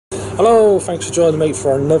Hello, thanks for joining me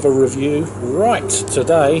for another review. Right,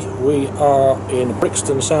 today we are in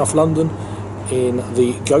Brixton, South London, in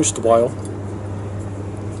the Ghost Whale.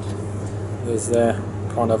 There's there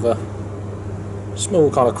kind of a small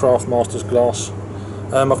kind of craft master's glass.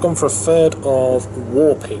 I've gone for a third of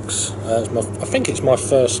Warpigs. I think it's my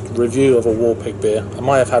first review of a Warpig beer. I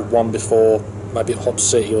might have had one before, maybe at Hop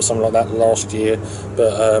City or something like that last year,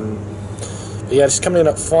 but yeah, it's coming in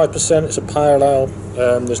at 5%. It's a pale ale.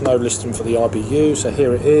 There's no listing for the IBU, so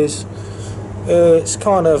here it is. It's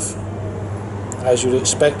kind of as you'd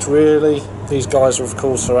expect, really. These guys are, of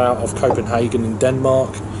course, are out of Copenhagen in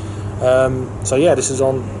Denmark. So yeah, this is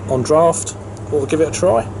on draft. We'll give it a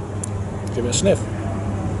try. Give it a sniff.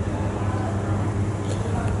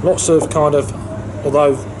 Lots of kind of,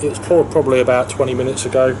 although it was poured probably about 20 minutes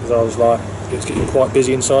ago, because I was like, it's getting quite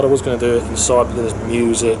busy inside. I was going to do it inside, but there's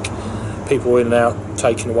music, people in and out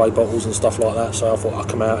taking away bottles and stuff like that, so I thought I'd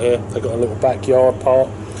come out here. They've got a little backyard part,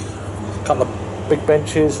 a couple of big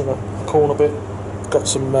benches and a corner bit. Got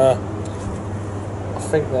some, I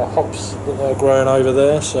think they're hops that they're growing over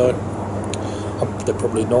there, so they're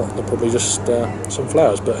probably not, they're probably just some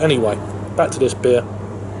flowers. But anyway, back to this beer.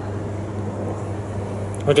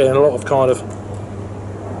 I'm getting a lot of kind of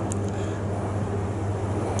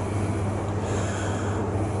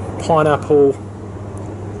pineapple,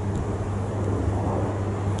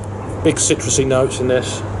 big citrusy notes in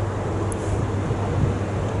this.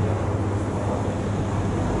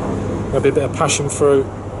 Maybe a bit of passion fruit,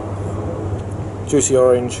 juicy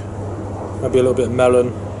orange, maybe a little bit of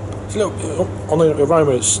melon. It's a little bit, on the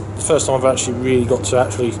aroma, it's the first time I've actually really got to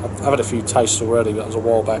actually, I've had a few tastes already, that was a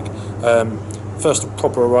while back. First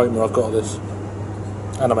proper aroma I've got of this,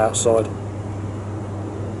 and I'm outside.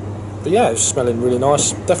 But yeah, it's smelling really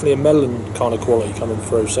nice. Definitely a melon kind of quality coming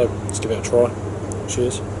through, so let's give it a try.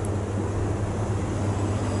 Cheers.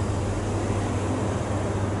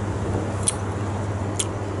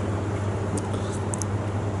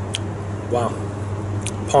 Wow.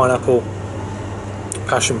 Pineapple,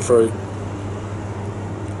 passion fruit,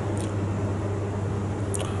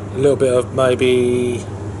 a little bit of maybe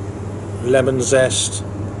lemon zest,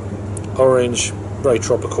 orange, very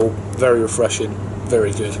tropical, very refreshing,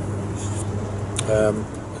 very good.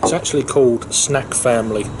 It's actually called Snack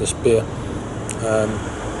Family, this beer.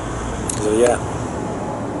 So yeah,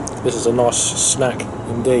 this is a nice snack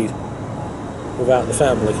indeed, without the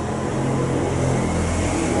family.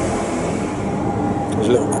 There's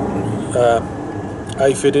a little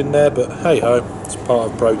aphid in there, but hey ho, it's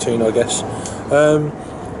part of protein, I guess.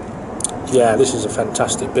 Yeah, this is a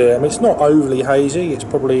fantastic beer. I mean, it's not overly hazy, it's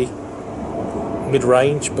probably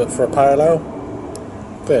mid-range, but for a pale ale,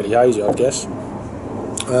 fairly hazy, I guess.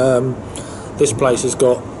 This place has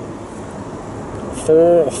got 4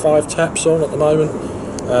 or 5 taps on at the moment,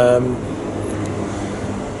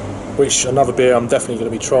 which another beer I'm definitely going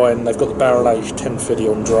to be trying. They've got the barrel aged 1050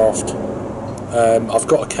 on draft. I've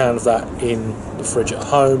got a can of that in the fridge at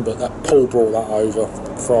home, but that Paul brought that over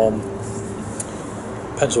from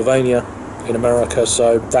Pennsylvania in America,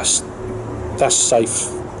 so that's safe,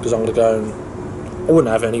 because I'm going to go and, I wouldn't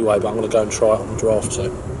have anyway, but I'm going to go and try it on draft. So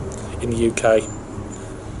in the UK,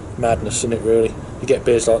 madness, isn't it, really? You get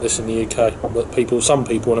beers like this in the UK that some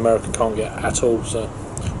people in America can't get at all, so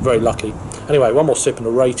very lucky. Anyway, one more sip and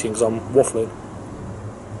the ratings. I'm waffling.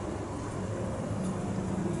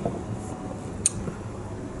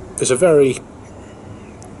 It's a very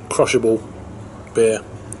crushable beer.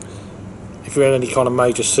 If you're in any kind of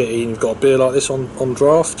major city and you've got a beer like this on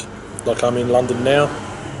draft, like I'm in London now,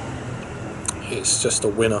 it's just a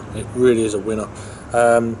winner. It really is a winner.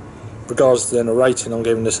 Regards to then a rating, I'm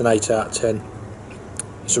giving this an 8 out of 10.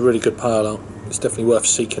 It's a really good pale ale. It's definitely worth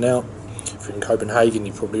seeking out. If you're in Copenhagen,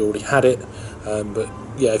 you've probably already had it. But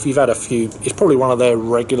yeah, if you've had a few, it's probably one of their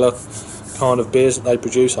regular kind of beers that they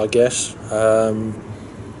produce, I guess.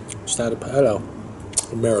 Standard pale ale,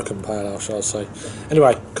 American pale ale, shall I say.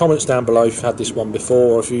 Anyway, comments down below if you've had this one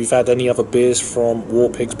before, or if you've had any other beers from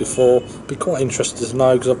Warpigs before. Be quite interested to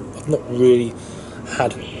know, because I've not really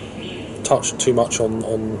touched too much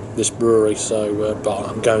on this brewery, so but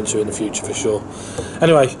I'm going to in the future for sure.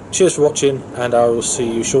 Anyway, cheers for watching, and I will see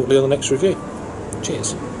you shortly on the next review.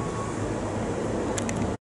 Cheers.